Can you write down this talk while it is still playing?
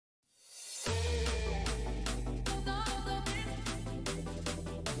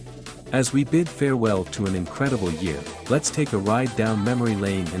As we bid farewell to an incredible year, let's take a ride down memory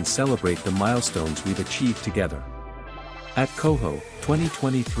lane and celebrate the milestones we've achieved together. At QOHO,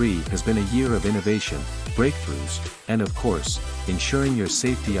 2023 has been a year of innovation, breakthroughs, and of course, ensuring your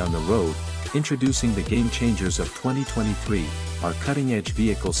safety on the road. Introducing the game changers of 2023, our cutting-edge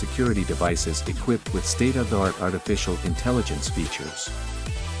vehicle security devices equipped with state-of-the-art artificial intelligence features.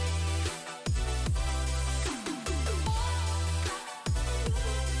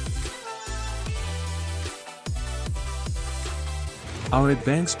 Our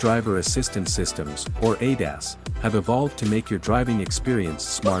advanced driver assistance systems, or ADAS, have evolved to make your driving experience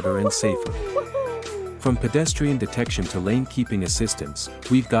smarter and safer. From pedestrian detection to lane-keeping assistance,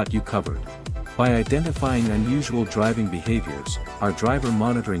 we've got you covered. By identifying unusual driving behaviors, our driver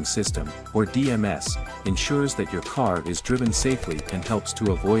monitoring system, or DMS, ensures that your car is driven safely and helps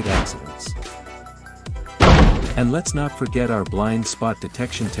to avoid accidents. And let's not forget our blind spot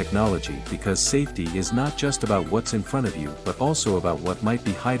detection technology, because safety is not just about what's in front of you but also about what might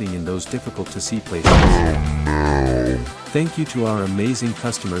be hiding in those difficult-to-see places. Thank you to our amazing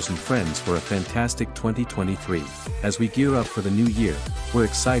customers and friends for a fantastic 2023. As we gear up for the new year, we're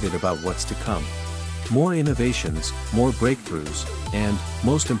excited about what's to come. More innovations, more breakthroughs, and,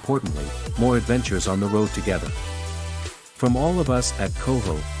 most importantly, more adventures on the road together. From all of us at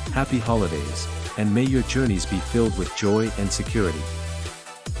QOHO, happy holidays, and may your journeys be filled with joy and security.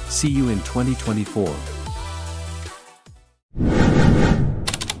 See you in 2024.